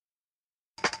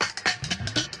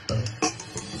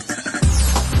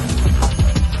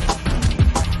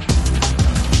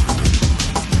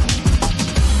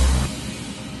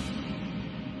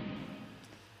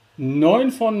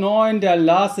9 von 9. Der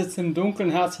Lars sitzt im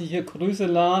Dunkeln. Herzliche Grüße,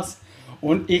 Lars.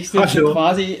 Und ich sitze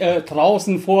quasi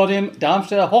draußen vor dem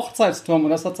Darmstädter Hochzeitsturm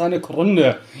und das hat seine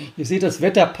Gründe. Ihr seht, das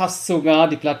Wetter passt sogar,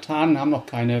 die Platanen haben noch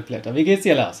keine Blätter. Wie geht's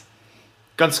dir, Lars?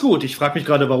 Ganz gut. Ich frage mich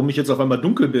gerade, warum ich jetzt auf einmal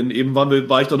dunkel bin. Eben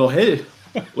war ich doch noch hell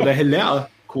oder heller.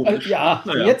 Komisch. Ja,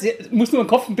 naja. Jetzt musst du den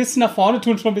Kopf ein bisschen nach vorne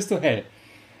tun, schon bist du hell.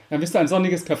 Dann bist du ein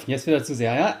sonniges Köpfchen. Jetzt wieder zu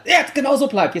sehr, ja? Jetzt genau so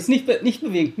bleibt. Jetzt nicht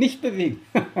bewegen, nicht bewegen.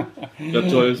 Ja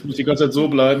toll, jetzt muss die ganze Zeit so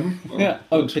bleiben. Ja,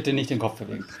 aber bitte nicht den Kopf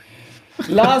bewegen.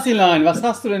 Larsilein, was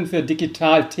hast du denn für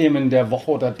Digitalthemen der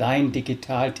Woche oder dein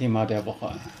Digitalthema der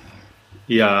Woche?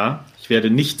 Ja, ich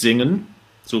werde nicht singen,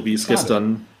 so wie ich es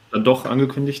gestern dann doch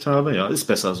angekündigt habe. Ja, ist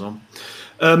besser so.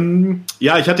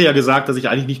 Ja, ich hatte ja gesagt, dass ich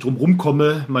eigentlich nicht drum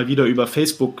rumkomme, mal wieder über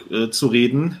Facebook zu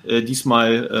reden.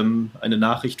 Diesmal eine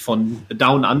Nachricht von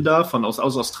Down Under, aus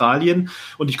Australien.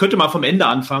 Und ich könnte mal vom Ende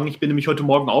anfangen. Ich bin nämlich heute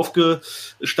Morgen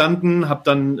aufgestanden, habe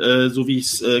dann, so wie ich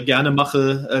es gerne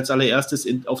mache, als allererstes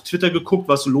auf Twitter geguckt,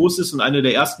 was so los ist. Und eine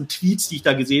der ersten Tweets, die ich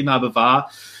da gesehen habe, war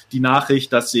die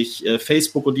Nachricht, dass sich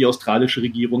Facebook und die australische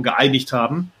Regierung geeinigt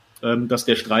haben, dass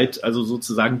der Streit also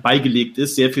sozusagen beigelegt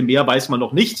ist. Sehr viel mehr weiß man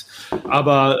noch nicht,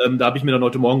 aber da habe ich mir dann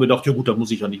heute Morgen gedacht, ja gut, da muss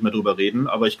ich ja nicht mehr drüber reden,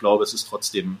 aber ich glaube, es ist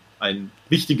trotzdem ein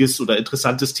wichtiges oder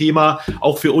interessantes Thema,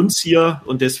 auch für uns hier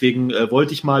und deswegen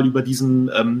wollte ich mal über diesen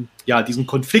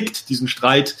Konflikt, diesen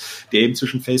Streit, der eben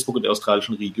zwischen Facebook und der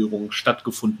australischen Regierung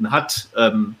stattgefunden hat,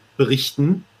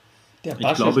 berichten. Der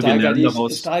Basche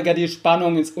steigert die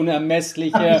Spannung ins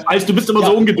Unermessliche. Ich weiß, du bist immer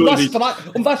so ungeduldig.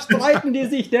 Um was streiten die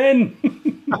sich denn?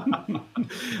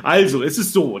 Also, es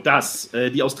ist so, dass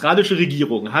die australische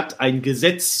Regierung hat ein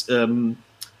Gesetz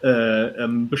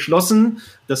beschlossen.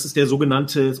 Das ist der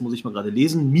sogenannte, jetzt muss ich mal gerade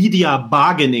lesen, Media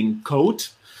Bargaining Code.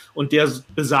 Und der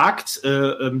besagt,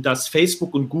 dass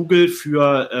Facebook und Google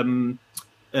für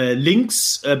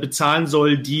Links bezahlen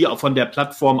soll, die von der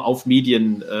Plattform auf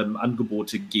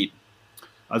Medienangebote gehen.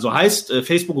 Also heißt,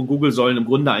 Facebook und Google sollen im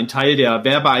Grunde einen Teil der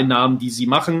Werbeeinnahmen, die sie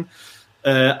machen,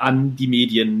 an die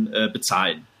Medien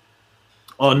bezahlen.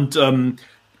 Und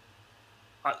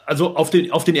also auf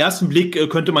den ersten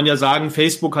Blick könnte man ja sagen,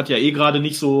 Facebook hat ja gerade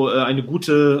nicht so eine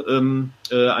gute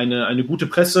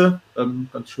Presse,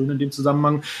 ganz schön in dem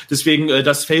Zusammenhang. Deswegen,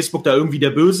 dass Facebook da irgendwie der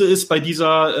Böse ist bei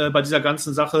dieser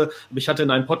ganzen Sache. Aber ich hatte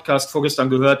in einem Podcast vorgestern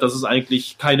gehört, dass es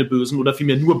eigentlich keine Bösen oder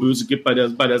vielmehr nur Böse gibt bei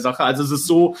der Sache. Also es ist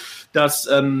so, dass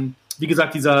wie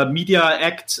gesagt, dieser Media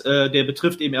Act, der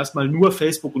betrifft eben erstmal nur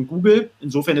Facebook und Google.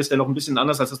 Insofern ist der noch ein bisschen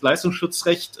anders als das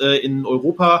Leistungsschutzrecht in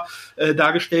Europa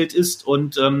dargestellt ist.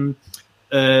 Und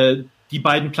die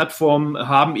beiden Plattformen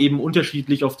haben eben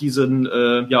unterschiedlich auf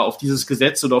auf dieses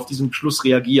Gesetz oder auf diesen Beschluss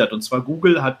reagiert. Und zwar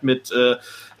Google hat mit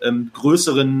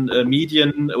größeren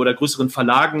Medien oder größeren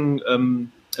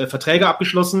Verlagen Verträge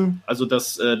abgeschlossen, also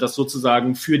dass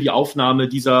sozusagen für die Aufnahme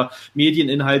dieser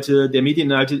Medieninhalte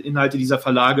dieser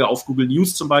Verlage auf Google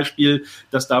News zum Beispiel,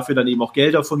 dass dafür dann eben auch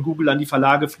Gelder von Google an die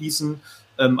Verlage fließen.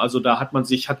 Also da hat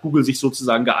Google sich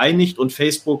sozusagen geeinigt und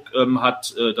Facebook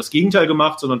hat das Gegenteil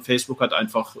gemacht, sondern Facebook hat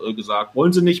einfach gesagt,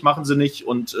 wollen sie nicht, machen sie nicht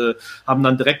und haben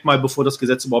dann direkt mal, bevor das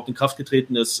Gesetz überhaupt in Kraft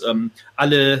getreten ist,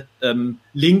 alle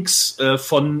Links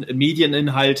von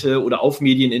Medieninhalte oder auf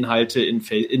Medieninhalte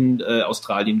in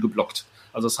Australien geblockt.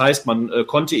 Also das heißt, man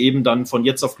konnte eben dann von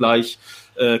jetzt auf gleich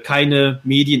keine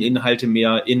Medieninhalte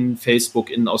mehr in Facebook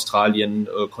in Australien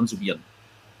konsumieren.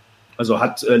 Also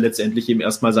hat letztendlich eben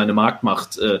erstmal seine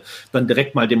Marktmacht dann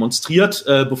direkt mal demonstriert,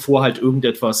 bevor halt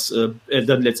irgendetwas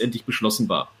dann letztendlich beschlossen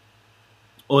war.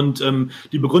 Und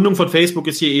die Begründung von Facebook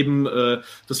ist hier eben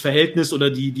das Verhältnis oder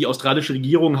die australische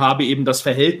Regierung habe eben das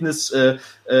Verhältnis,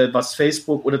 was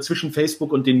Facebook oder zwischen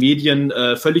Facebook und den Medien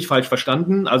völlig falsch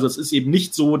verstanden. Also es ist eben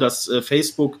nicht so, dass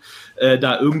Facebook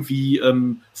da irgendwie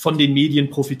von den Medien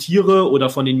profitiere oder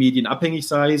von den Medien abhängig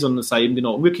sei, sondern es sei eben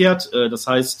genau umgekehrt. Das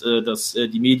heißt, dass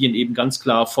die Medien eben ganz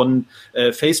klar von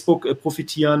Facebook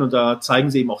profitieren und da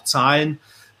zeigen sie eben auch Zahlen,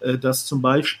 dass zum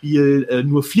Beispiel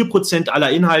nur 4%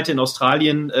 aller Inhalte in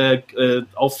Australien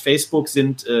auf Facebook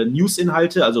sind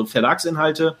News-Inhalte, also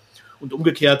Verlagsinhalte. Und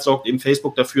umgekehrt sorgt eben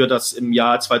Facebook dafür, dass im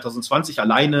Jahr 2020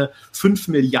 alleine 5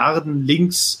 Milliarden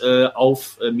Links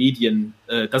auf Medien,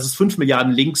 dass es 5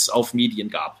 Milliarden Links auf Medien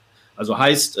gab. Also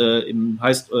heißt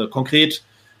konkret,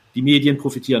 die Medien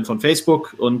profitieren von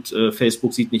Facebook und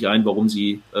Facebook sieht nicht ein, warum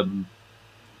sie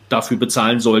dafür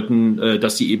bezahlen sollten,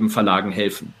 dass sie eben Verlagen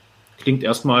helfen. Klingt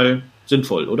erstmal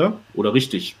sinnvoll, oder? Oder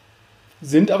richtig?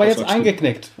 Sind aber jetzt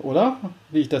eingeknickt, oder?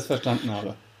 Wie ich das verstanden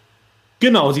habe.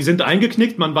 Genau, sie sind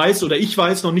eingeknickt. Man weiß oder ich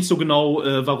weiß noch nicht so genau,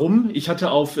 warum. Ich hatte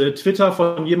auf Twitter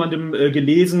von jemandem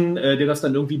gelesen, der das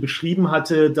dann irgendwie beschrieben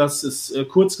hatte, dass es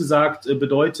kurz gesagt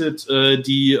bedeutet,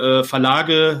 die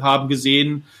Verlage haben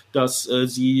gesehen, dass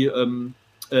sie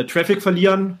Traffic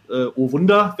verlieren. Oh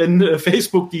Wunder, wenn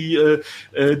Facebook den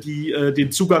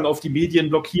Zugang auf die Medien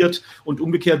blockiert. Und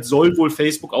umgekehrt soll wohl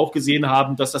Facebook auch gesehen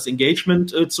haben, dass das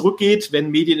Engagement zurückgeht,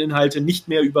 wenn Medieninhalte nicht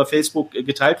mehr über Facebook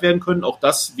geteilt werden können. Auch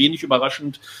das wenig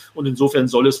überraschend. Und insofern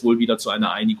soll es wohl wieder zu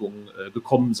einer Einigung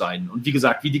gekommen sein. Und wie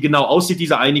gesagt, wie die genau aussieht,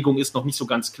 diese Einigung, ist noch nicht so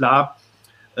ganz klar.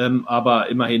 Aber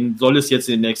immerhin soll es jetzt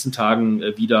in den nächsten Tagen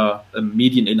wieder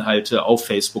Medieninhalte auf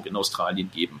Facebook in Australien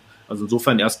geben. Also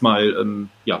insofern erstmal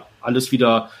alles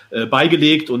wieder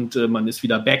beigelegt und man ist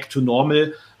wieder back to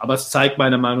normal. Aber es zeigt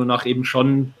meiner Meinung nach eben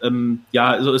schon,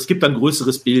 also es gibt ein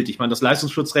größeres Bild. Ich meine, das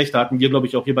Leistungsschutzrecht, da hatten wir, glaube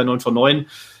ich, auch hier bei 9 von 9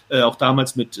 auch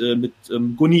damals mit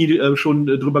Gunni schon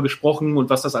drüber gesprochen und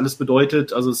was das alles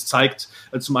bedeutet. Also es zeigt,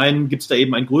 zum einen gibt es da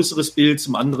eben ein größeres Bild,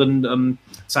 zum anderen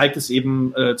zeigt es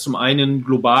eben zum einen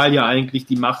global ja eigentlich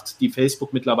die Macht, die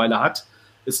Facebook mittlerweile hat.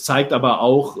 Es zeigt aber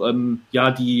auch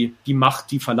die Macht,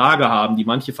 die Verlage haben, die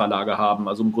manche Verlage haben.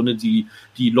 Also im Grunde die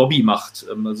Lobbymacht.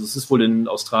 Also es ist wohl in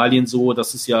Australien so,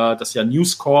 dass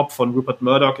News Corp von Rupert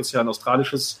Murdoch ist ja ein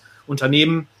australisches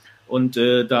Unternehmen. Und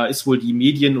da ist wohl die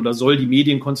Medien oder soll die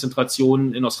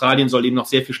Medienkonzentration in Australien soll eben noch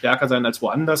sehr viel stärker sein als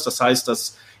woanders. Das heißt,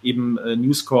 dass eben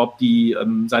News Corp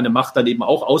seine Macht dann eben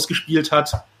auch ausgespielt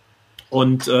hat.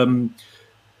 Und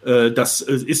das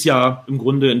ist ja im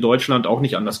Grunde in Deutschland auch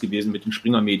nicht anders gewesen mit den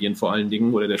Springer-Medien vor allen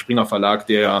Dingen oder der Springer Verlag,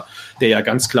 der ja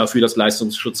ganz klar für das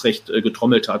Leistungsschutzrecht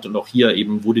getrommelt hat. Und auch hier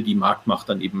eben wurde die Marktmacht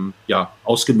dann eben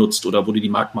ausgenutzt oder wurde die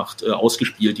Marktmacht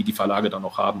ausgespielt, die Verlage dann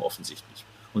noch haben offensichtlich.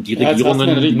 Und die Regierungen... Jetzt hast du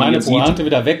natürlich meine Pointe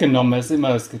wieder weggenommen, das ist immer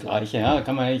das Gleiche, ja,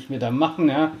 kann man nicht wieder machen,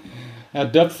 ja. Herr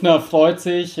Döpfner freut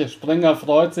sich, Herr Springer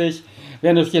freut sich.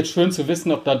 Wäre natürlich jetzt schön zu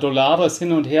wissen, ob da Dollares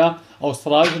hin und her,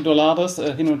 australische Dollares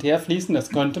hin und her fließen.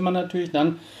 Das könnte man natürlich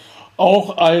dann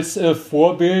auch als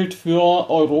Vorbild für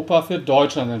Europa, für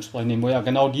Deutschland entsprechend nehmen, wo ja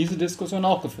genau diese Diskussion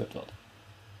auch geführt wird.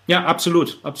 Ja,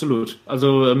 absolut, absolut.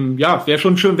 Also wäre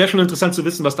schon schön, wäre schon interessant zu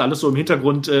wissen, was da alles so im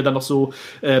Hintergrund dann noch so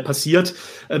passiert.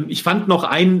 Ich fand noch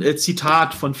ein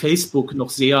Zitat von Facebook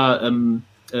noch sehr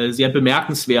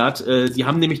bemerkenswert. Sie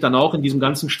haben nämlich dann auch in diesem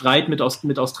ganzen Streit mit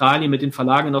Australien, mit den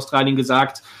Verlagen in Australien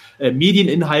gesagt,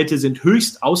 Medieninhalte sind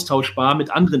höchst austauschbar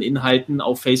mit anderen Inhalten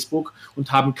auf Facebook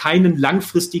und haben keinen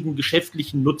langfristigen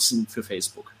geschäftlichen Nutzen für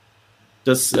Facebook.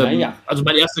 Also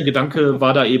mein erster Gedanke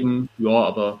war da eben,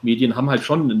 aber Medien haben halt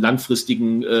schon einen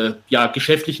langfristigen,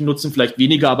 geschäftlichen Nutzen, vielleicht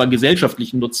weniger, aber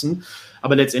gesellschaftlichen Nutzen.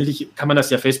 Aber letztendlich kann man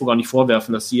das ja Facebook auch nicht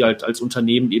vorwerfen, dass sie halt als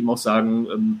Unternehmen eben auch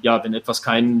sagen, wenn etwas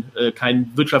keinen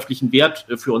wirtschaftlichen Wert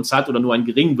für uns hat oder nur einen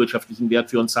geringen wirtschaftlichen Wert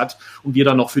für uns hat und wir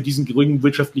dann noch für diesen geringen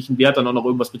wirtschaftlichen Wert dann auch noch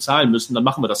irgendwas bezahlen müssen, dann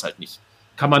machen wir das halt nicht.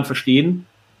 Kann man verstehen.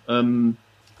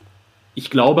 Ich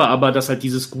glaube aber, dass halt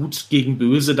dieses Gut gegen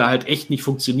Böse da halt echt nicht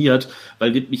funktioniert,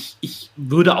 weil ich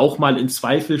würde auch mal in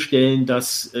Zweifel stellen,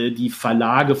 dass die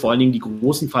Verlage, vor allen Dingen die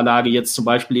großen Verlage, jetzt zum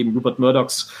Beispiel eben Rupert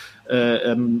Murdochs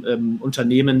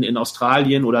Unternehmen in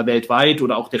Australien oder weltweit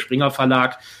oder auch der Springer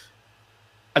Verlag,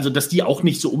 also dass die auch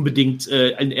nicht so unbedingt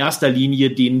in erster Linie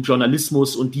den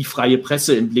Journalismus und die freie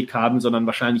Presse im Blick haben, sondern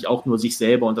wahrscheinlich auch nur sich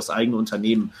selber und das eigene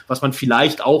Unternehmen. Was man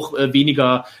vielleicht auch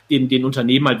weniger den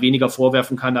Unternehmen halt weniger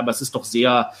vorwerfen kann, aber es ist doch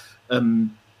sehr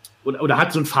oder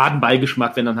hat so einen faden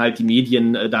Beigeschmack, wenn dann halt die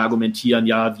Medien da argumentieren,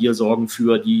 ja, wir sorgen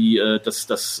für die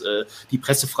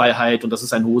Pressefreiheit und das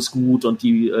ist ein hohes Gut und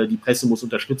die Presse muss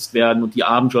unterstützt werden und die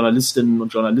armen Journalistinnen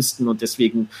und Journalisten und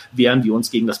deswegen wehren wir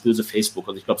uns gegen das böse Facebook.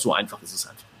 Also ich glaube, so einfach ist es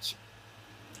einfach nicht.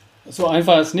 So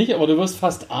einfach ist es nicht, aber du wirst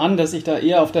fast ahnen, dass ich da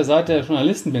eher auf der Seite der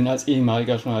Journalisten bin als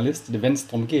ehemaliger Journalist, wenn es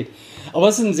darum geht. Aber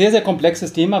es ist ein sehr, sehr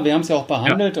komplexes Thema, wir haben es ja auch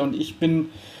behandelt und ich bin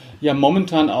ja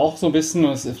momentan auch so ein bisschen,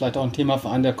 und das ist vielleicht auch ein Thema für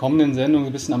eine der kommenden Sendungen,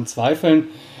 ein bisschen am Zweifeln.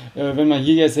 Wenn man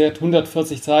hier jetzt sagt,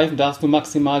 140 Zeichen darfst du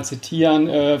maximal zitieren,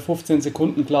 15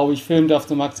 Sekunden, glaube ich, Film darfst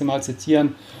du maximal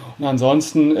zitieren und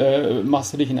ansonsten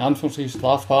machst du dich in Anführungsstrichen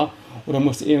strafbar oder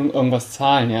musst irgendwas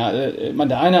zahlen. Ja.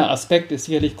 Der eine Aspekt ist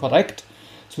sicherlich korrekt,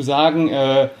 zu sagen,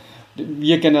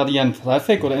 wir generieren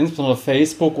Traffic oder insbesondere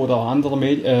Facebook oder auch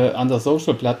andere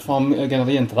Social-Plattformen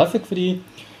generieren Traffic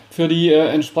für die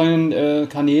entsprechenden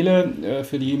Kanäle,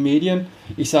 für die Medien.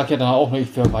 Ich sage ja dann auch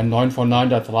nicht, bei 9 von 9,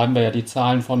 da treiben wir ja die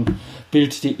Zahlen von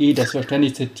Bild.de, dass wir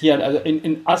ständig zitieren, also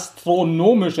in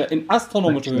astronomische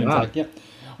Höhen sagt ja.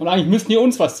 Und eigentlich müssten die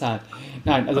uns was zahlen.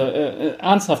 Nein, also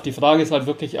ernsthaft, die Frage ist halt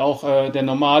wirklich auch der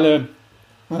normale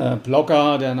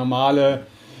Blogger, der normale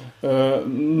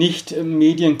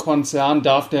Nicht-Medienkonzern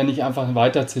darf der nicht einfach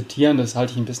weiter zitieren. Das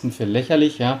halte ich ein bisschen für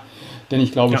lächerlich, ja. Denn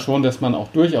ich glaube schon, dass man auch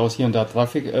durchaus hier und da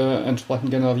Traffic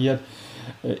entsprechend generiert.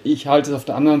 Ich halte es auf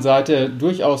der anderen Seite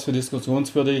durchaus für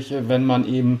diskussionswürdig, wenn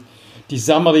man eben die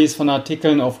Summaries von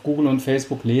Artikeln auf Google und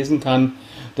Facebook lesen kann,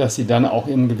 dass sie dann auch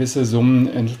eben gewisse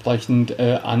Summen entsprechend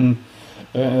an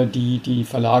die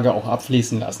Verlage auch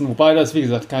abfließen lassen. Wobei das, wie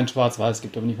gesagt, kein Schwarz-Weiß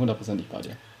gibt, aber nicht hundertprozentig bei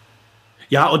dir.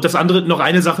 Ja, und das andere, noch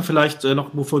eine Sache vielleicht, noch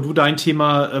bevor du dein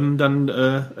Thema dann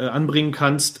anbringen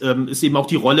kannst, ist eben auch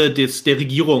die Rolle der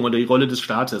Regierung oder die Rolle des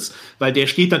Staates. Weil der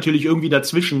steht natürlich irgendwie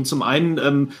dazwischen. Zum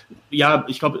einen,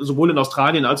 ich glaube, sowohl in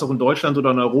Australien als auch in Deutschland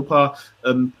oder in Europa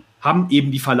haben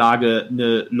eben die Verlage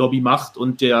eine Lobbymacht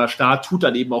und der Staat tut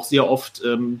dann eben auch sehr oft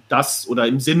das oder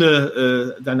im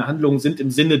Sinne, seine Handlungen sind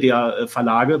im Sinne der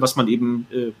Verlage, was man eben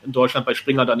in Deutschland bei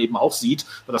Springer dann eben auch sieht.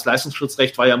 Weil das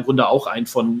Leistungsschutzrecht war ja im Grunde auch ein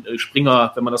von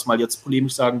Springer, wenn man das mal jetzt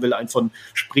polemisch sagen will, ein von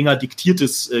Springer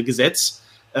diktiertes Gesetz.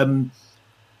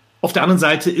 Auf der anderen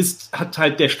Seite hat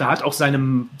halt der Staat auch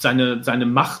seine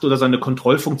Macht oder seine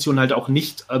Kontrollfunktion halt auch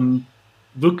nicht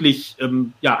wirklich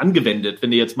angewendet, wenn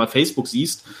du jetzt mal Facebook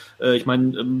siehst. Ich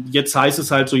meine, jetzt heißt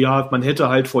es halt so, ja, man hätte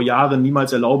halt vor Jahren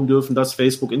niemals erlauben dürfen, dass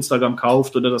Facebook Instagram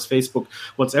kauft oder dass Facebook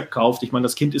WhatsApp kauft. Ich meine,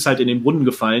 das Kind ist halt in den Brunnen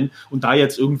gefallen und da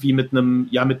jetzt irgendwie mit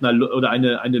einer oder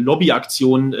eine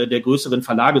Lobbyaktion der größeren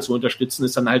Verlage zu unterstützen,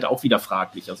 ist dann halt auch wieder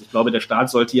fraglich. Also ich glaube, der Staat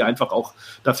sollte hier einfach auch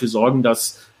dafür sorgen,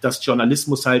 dass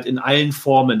Journalismus halt in allen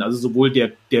Formen, also sowohl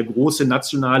der große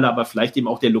nationale, aber vielleicht eben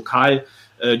auch der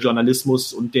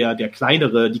Lokaljournalismus und die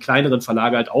kleineren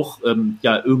Verlage halt auch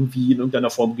irgendwie in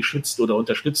irgendeiner Form geschützt oder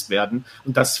unterstützt werden.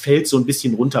 Und das fällt so ein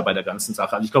bisschen runter bei der ganzen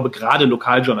Sache. Also ich glaube, gerade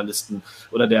Lokaljournalisten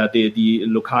oder die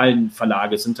lokalen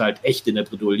Verlage sind halt echt in der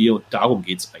Bredouille und darum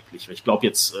geht's eigentlich. Ich glaube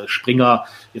jetzt Springer,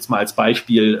 jetzt mal als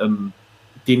Beispiel,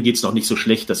 denen geht's noch nicht so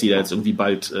schlecht, dass sie da jetzt irgendwie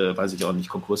bald, weiß ich auch nicht,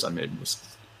 Konkurs anmelden müssen.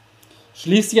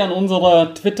 Schließt sich an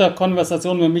unsere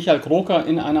Twitter-Konversation mit Michael Kroker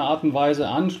in einer Art und Weise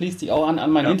an, schließt sich auch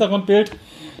an mein Hintergrundbild.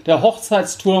 Der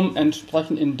Hochzeitsturm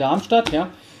entsprechend in Darmstadt, ja,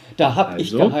 da habe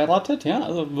ich geheiratet, ja,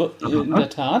 also in der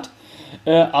Tat.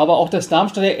 Aber auch das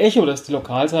Darmstädter Echo, das ist die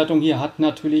Lokalzeitung hier, hat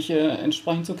natürlich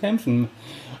entsprechend zu kämpfen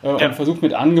und versucht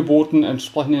mit Angeboten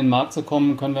entsprechend in den Markt zu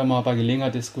kommen. Können wir mal bei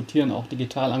Gelegenheit diskutieren, auch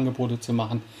Digitalangebote zu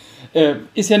machen.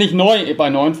 Ist ja nicht neu bei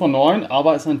 9 von 9,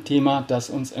 aber ist ein Thema, das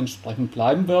uns entsprechend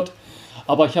bleiben wird.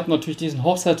 Aber ich habe natürlich diesen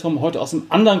Hochzeitsturm heute aus einem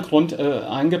anderen Grund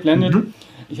eingeblendet.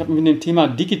 Ich habe mich mit dem Thema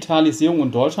Digitalisierung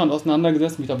in Deutschland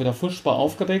auseinandergesetzt, mich da wieder furchtbar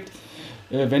aufgeregt.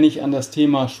 Wenn ich an das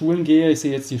Thema Schulen gehe, ich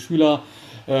sehe jetzt die Schüler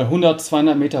 100,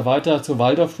 200 Meter weiter zur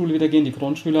Waldorfschule wieder gehen, die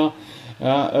Grundschüler. Ich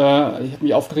habe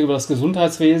mich aufgeregt über das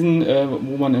Gesundheitswesen,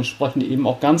 wo man entsprechend eben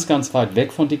auch ganz, ganz weit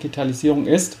weg von Digitalisierung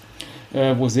ist,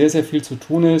 wo sehr, sehr viel zu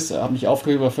tun ist. Ich habe mich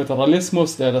aufgeregt über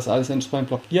Föderalismus, der das alles entsprechend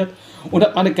blockiert und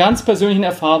habe meine ganz persönlichen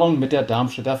Erfahrungen mit der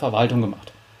Darmstädter Verwaltung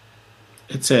gemacht.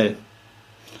 Erzähl.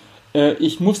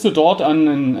 Ich musste dort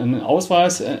einen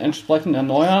Ausweis entsprechend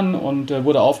erneuern und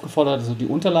wurde aufgefordert, also die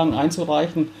Unterlagen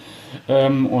einzureichen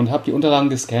und habe die Unterlagen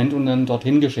gescannt und dann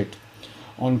dorthin geschickt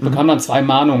und bekam dann 2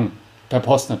 Mahnungen per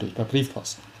Post natürlich, per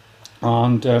Briefpost.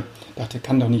 Und dachte,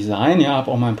 kann doch nicht sein. Ja,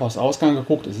 habe auch mal im Postausgang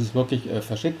geguckt, es ist wirklich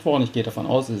verschickt worden. Ich gehe davon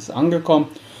aus, es ist angekommen.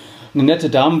 Eine nette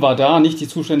Dame war da, nicht die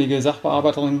zuständige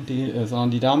Sachbearbeiterin,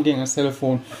 sondern die Dame ging ans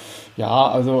Telefon. Ja,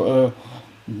 also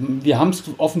wir haben es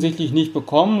offensichtlich nicht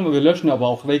bekommen. Wir löschen aber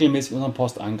auch regelmäßig unseren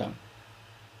Posteingang.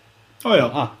 Oh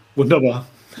ja, wunderbar.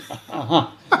 Aha.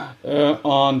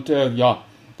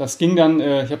 Das ging dann, ich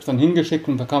habe es dann hingeschickt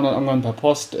und bekam dann irgendwann per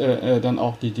Post dann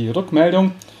auch die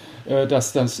Rückmeldung,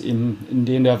 dass das in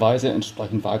der Weise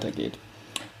entsprechend weitergeht.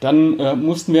 Dann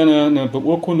mussten wir eine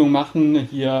Beurkundung machen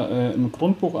hier im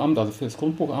Grundbuchamt, also für das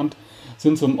Grundbuchamt,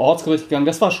 sind zum Ortsgericht gegangen.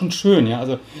 Das war schon schön, ja.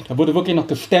 Also da wurde wirklich noch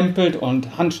gestempelt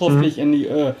und handschriftlich in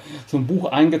so ein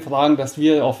Buch eingetragen, dass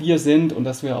wir auch wir sind und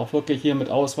dass wir auch wirklich hier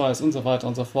mit Ausweis und so weiter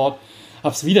und so fort.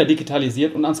 Habe es wieder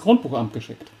digitalisiert und ans Grundbuchamt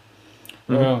geschickt.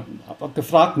 Habe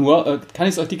gefragt kann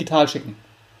ich es euch digital schicken?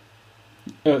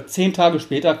 10 Tage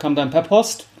später kam dann per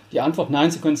Post die Antwort,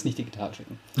 nein, Sie können es nicht digital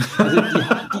schicken. Also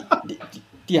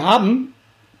die haben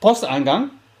Posteingang,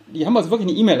 die haben also wirklich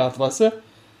eine E-Mail-Adresse,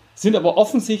 sind aber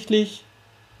offensichtlich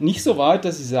nicht so weit,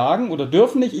 dass sie sagen oder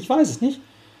dürfen nicht, ich weiß es nicht,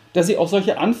 dass sie auch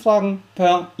solche Anfragen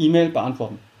per E-Mail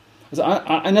beantworten. Also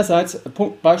einerseits,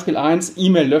 Beispiel 1,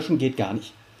 E-Mail löschen geht gar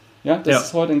nicht. Ja, das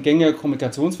ist heute ein gängiger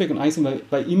Kommunikationsweg und eigentlich sind wir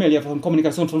bei E-Mail ja von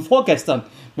Kommunikation von vorgestern,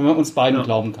 wenn man uns beiden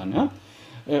glauben kann. Ja?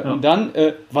 Und dann,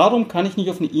 warum kann ich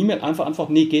nicht auf eine E-Mail einfach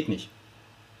antworten, nee, geht nicht?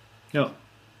 Ja.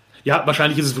 Ja,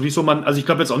 wahrscheinlich ist es wirklich so, also ich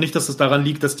glaube jetzt auch nicht, dass es daran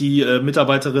liegt, dass die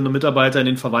Mitarbeiterinnen und Mitarbeiter in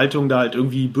den Verwaltungen da halt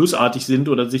irgendwie bösartig sind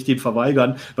oder sich dem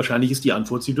verweigern. Wahrscheinlich ist die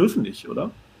Antwort, sie dürfen nicht,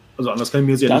 oder? Also anders kann ich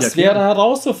mir das ja nicht erklären. Das wäre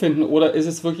herauszufinden. Oder ist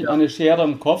es wirklich eine Schere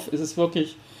im Kopf? Ist es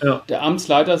wirklich der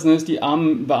Amtsleiter, sind es die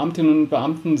armen Beamtinnen und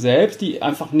Beamten selbst, die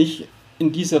einfach nicht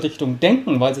in diese Richtung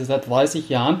denken, weil sie seit 30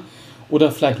 Jahren oder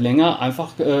vielleicht länger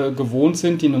einfach gewohnt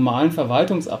sind, die normalen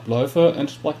Verwaltungsabläufe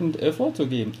entsprechend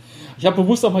vorzugeben. Ich habe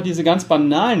bewusst auch mal diese ganz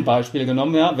banalen Beispiele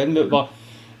genommen, ja, wenn wir über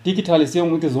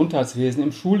Digitalisierung im Gesundheitswesen,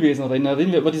 im Schulwesen reden, da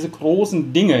reden wir über diese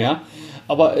großen Dinge, ja.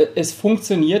 Aber es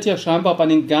funktioniert ja scheinbar bei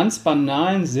den ganz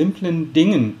banalen, simplen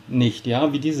Dingen nicht,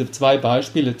 ja, wie diese 2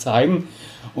 Beispiele zeigen.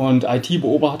 Und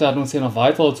IT-Beobachter hat uns hier noch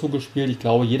weitere zugespielt. Ich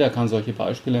glaube, jeder kann solche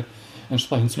Beispiele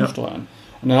entsprechend zusteuern.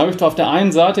 Und dann habe ich da auf der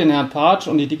einen Seite den Herrn Patsch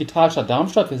und die Digitalstadt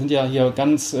Darmstadt. Wir sind ja hier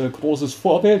ganz großes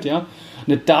Vorbild, ja.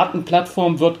 Eine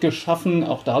Datenplattform wird geschaffen,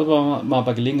 auch darüber mal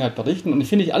bei Gelegenheit berichten. Und ich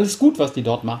finde alles gut, was die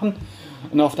dort machen.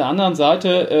 Und auf der anderen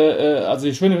Seite, also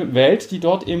die schöne Welt, die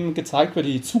dort eben gezeigt wird,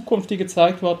 die Zukunft, die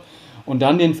gezeigt wird. Und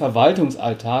dann den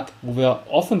Verwaltungsalltag, wo wir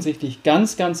offensichtlich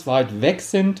ganz, ganz weit weg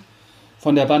sind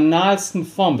von der banalsten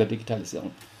Form der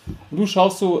Digitalisierung. Und du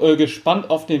schaust so gespannt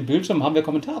auf den Bildschirm, haben wir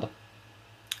Kommentare?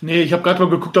 Nee, ich habe gerade mal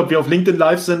geguckt, ob wir auf LinkedIn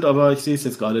live sind, aber ich sehe es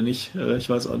jetzt gerade nicht. Ich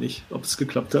weiß auch nicht, ob es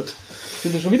geklappt hat.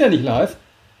 Sind wir schon wieder nicht live?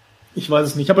 Ich weiß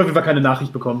es nicht. Ich habe auf jeden Fall keine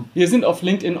Nachricht bekommen. Wir sind auf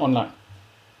LinkedIn online.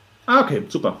 Ah, okay,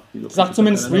 super. Sagt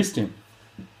zumindest Restream.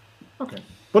 Okay,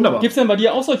 wunderbar. Gibt es denn bei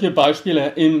dir auch solche Beispiele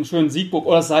im schönen Siegburg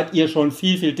oder seid ihr schon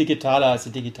viel, viel digitaler als die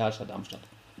Digitalstadt Darmstadt?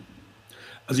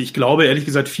 Also ich glaube, ehrlich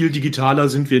gesagt, viel digitaler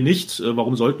sind wir nicht.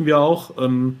 Warum sollten wir auch?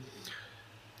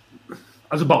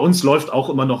 Also bei uns läuft auch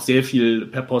immer noch sehr viel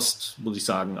per Post, muss ich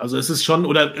sagen. Also es ist schon,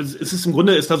 oder es ist im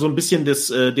Grunde ist da so ein bisschen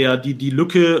die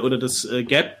Lücke oder das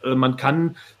Gap. Man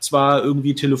kann zwar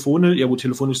irgendwie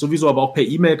telefonisch sowieso, aber auch per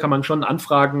E-Mail kann man schon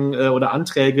Anfragen oder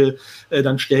Anträge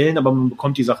dann stellen, aber man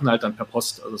bekommt die Sachen halt dann per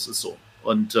Post. Also es ist so.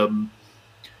 Und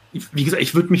wie gesagt,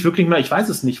 ich würde mich wirklich mal, ich weiß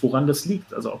es nicht, woran das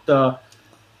liegt. Also ob da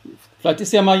vielleicht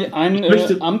ist ja mal ein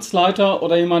Amtsleiter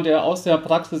oder jemand, der aus der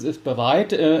Praxis ist,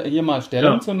 bereit, hier mal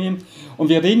Stellung zu nehmen. Und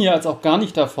wir reden ja jetzt auch gar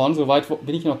nicht davon, so weit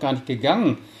bin ich noch gar nicht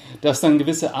gegangen, dass dann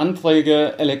gewisse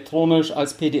Anträge elektronisch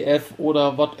als PDF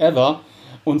oder whatever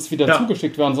uns wieder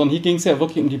zugeschickt werden, sondern hier ging es ja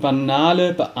wirklich um die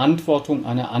banale Beantwortung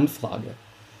einer Anfrage.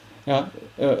 Ja,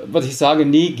 was ich sage,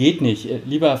 nee, geht nicht.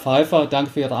 Lieber Herr Pfeiffer, danke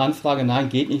für Ihre Anfrage, nein,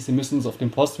 geht nicht, Sie müssen uns auf dem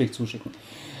Postweg zuschicken.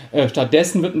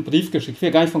 Stattdessen wird ein Brief geschickt. Ich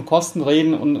will gar nicht von Kosten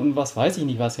reden und was weiß ich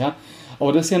nicht was, ja.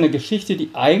 Aber das ist ja eine Geschichte, die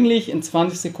eigentlich in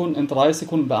 20 Sekunden, in 30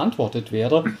 Sekunden beantwortet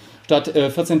wäre, statt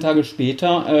 14 Tage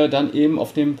später dann eben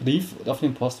auf dem Brief, auf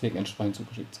dem Postweg entsprechend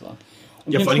zugeschickt zu werden.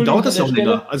 Und ja, vor allem dauert das ja auch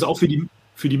länger. Also auch für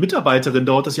die Mitarbeiterin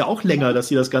dauert das ja auch länger, dass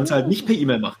sie das Ganze halt nicht per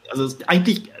E-Mail machen. Also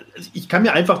eigentlich, ich kann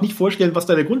mir einfach nicht vorstellen, was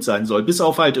da der Grund sein soll. Bis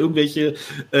auf halt irgendwelche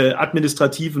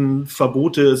administrativen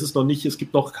Verbote. Es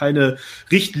gibt noch keine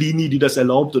Richtlinie, die das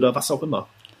erlaubt oder was auch immer.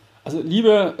 Also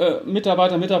liebe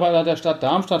Mitarbeiter der Stadt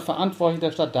Darmstadt, Verantwortliche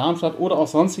der Stadt Darmstadt oder auch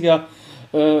sonstiger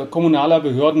kommunaler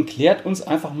Behörden, klärt uns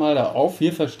einfach mal da auf.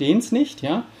 Wir verstehen es nicht,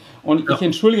 ja. Und ich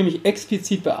entschuldige mich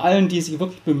explizit bei allen, die sich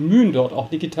wirklich bemühen, dort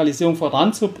auch Digitalisierung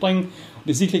voranzubringen und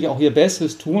die sicherlich auch ihr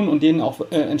Bestes tun und denen auch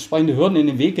entsprechende Hürden in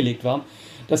den Weg gelegt werden.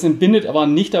 Das entbindet aber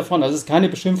nicht davon, das ist keine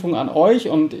Beschimpfung an euch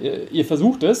und ihr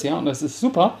versucht es, ja, und das ist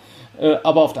super.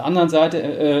 Aber auf der anderen Seite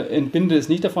entbindet es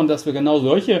nicht davon, dass wir genau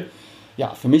solche, ja,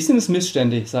 für mich sind es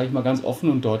Missstände, sage ich mal ganz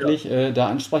offen und deutlich, da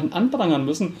entsprechend anprangern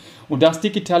müssen. Und dass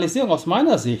Digitalisierung aus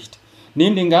meiner Sicht,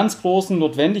 neben den ganz großen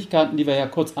Notwendigkeiten, die wir ja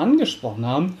kurz angesprochen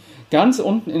haben, ganz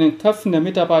unten in den Köpfen der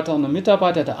Mitarbeiterinnen und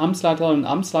Mitarbeiter, der Amtsleiterinnen und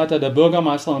Amtsleiter, der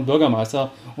Bürgermeisterinnen und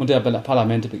Bürgermeister und der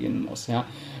Parlamente beginnen muss. Ja.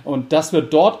 Und dass wir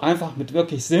dort einfach mit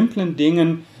wirklich simplen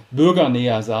Dingen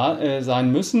bürgernäher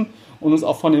sein müssen und uns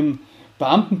auch von dem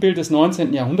Beamtenbild des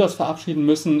 19. Jahrhunderts verabschieden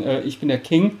müssen. Ich bin der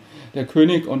King, der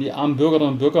König und die armen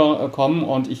Bürgerinnen und Bürger kommen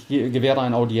und ich gewähre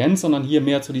eine Audienz, sondern hier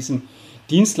mehr zu diesem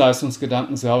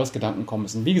Dienstleistungsgedanken, Servicegedanken kommen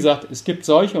müssen. Wie gesagt, es gibt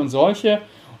solche und solche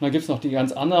und dann gibt es noch die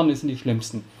ganz anderen, die sind die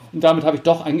schlimmsten. Und damit habe ich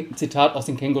doch ein Zitat aus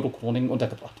den Känguru-Chroniken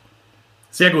untergebracht.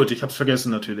 Sehr gut, ich habe es vergessen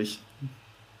natürlich.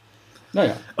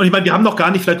 Naja. Und ich meine, wir haben noch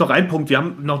gar nicht, vielleicht noch einen Punkt, wir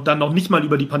haben noch nicht mal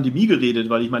über die Pandemie geredet,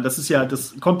 weil ich meine,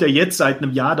 das kommt ja jetzt seit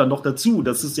einem Jahr dann noch dazu,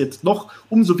 dass es jetzt noch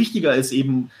umso wichtiger ist,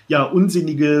 eben ja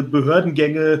unsinnige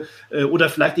Behördengänge oder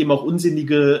vielleicht eben auch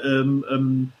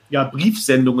unsinnige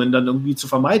Briefsendungen dann irgendwie zu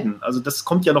vermeiden. Also das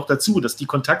kommt ja noch dazu, dass die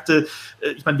Kontakte,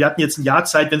 ich meine, wir hatten jetzt ein Jahr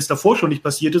Zeit, wenn es davor schon nicht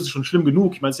passiert ist, ist schon schlimm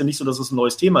genug. Ich meine, es ist ja nicht so, dass es ein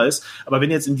neues Thema ist, aber wenn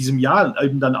jetzt in diesem Jahr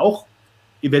eben dann auch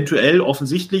eventuell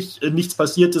offensichtlich nichts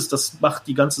passiert ist, das macht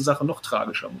die ganze Sache noch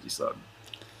tragischer, muss ich sagen.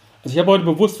 Also ich habe heute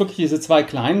bewusst wirklich diese 2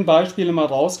 kleinen Beispiele mal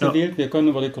rausgewählt. Ja. Wir können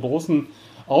über die großen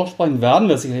auch sprechen, werden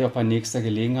wir sicherlich auch bei nächster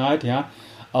Gelegenheit, ja.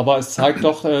 Aber es zeigt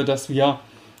doch, dass wir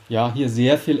hier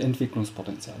sehr viel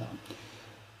Entwicklungspotenzial haben.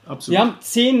 Absolut. Wir haben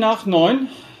 8:10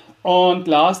 und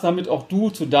Lars, damit auch du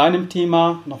zu deinem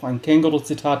Thema noch ein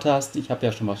Känguru-Zitat hast. Ich habe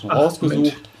ja schon was rausgesucht.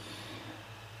 Moment.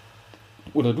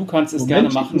 Oder du kannst es gerne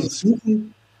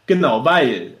machen. Genau,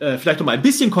 weil, vielleicht noch mal ein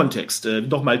bisschen Kontext,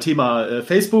 noch mal Thema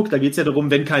Facebook, da geht es ja darum,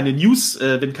 wenn keine News,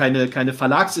 wenn keine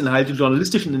Verlagsinhalte,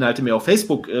 journalistischen Inhalte mehr auf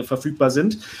Facebook verfügbar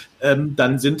sind,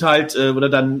 dann sind halt,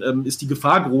 dann ist die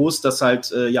Gefahr groß, dass halt,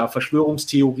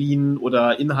 Verschwörungstheorien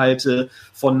oder Inhalte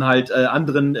von halt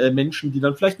anderen Menschen, die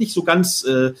dann vielleicht nicht so ganz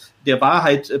der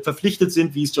Wahrheit verpflichtet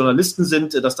sind, wie es Journalisten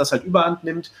sind, dass das halt Überhand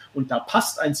nimmt. Und da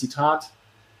passt ein Zitat: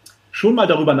 Schon mal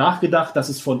darüber nachgedacht, dass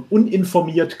es von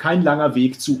uninformiert kein langer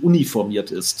Weg zu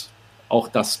uniformiert ist. Auch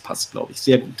das passt, glaube ich,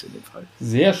 sehr gut in dem Fall.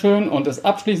 Sehr schön. Und das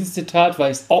abschließende Zitat,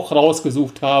 weil ich es auch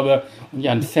rausgesucht habe und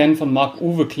ja ein Fan von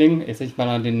Marc-Uwe Kling, jetzt hätte ich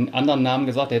mal den anderen Namen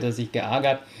gesagt, der hätte sich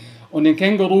geärgert, und den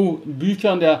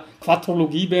Känguru-Büchern der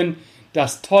Quadrologie bin: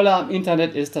 Das Tolle am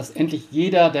Internet ist, dass endlich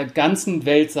jeder der ganzen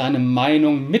Welt seine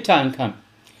Meinung mitteilen kann.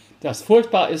 Das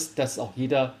furchtbar ist, dass auch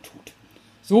jeder tut.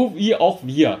 So wie auch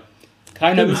wir.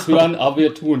 Keiner will es hören, aber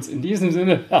wir tun es. In diesem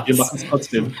Sinne, wir machen es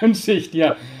trotzdem. Wünsche ich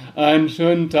dir einen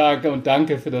schönen Tag und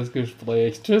danke für das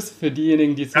Gespräch. Tschüss für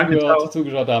diejenigen, die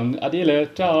zugeschaut haben. Adele,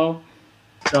 ciao.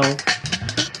 Ciao.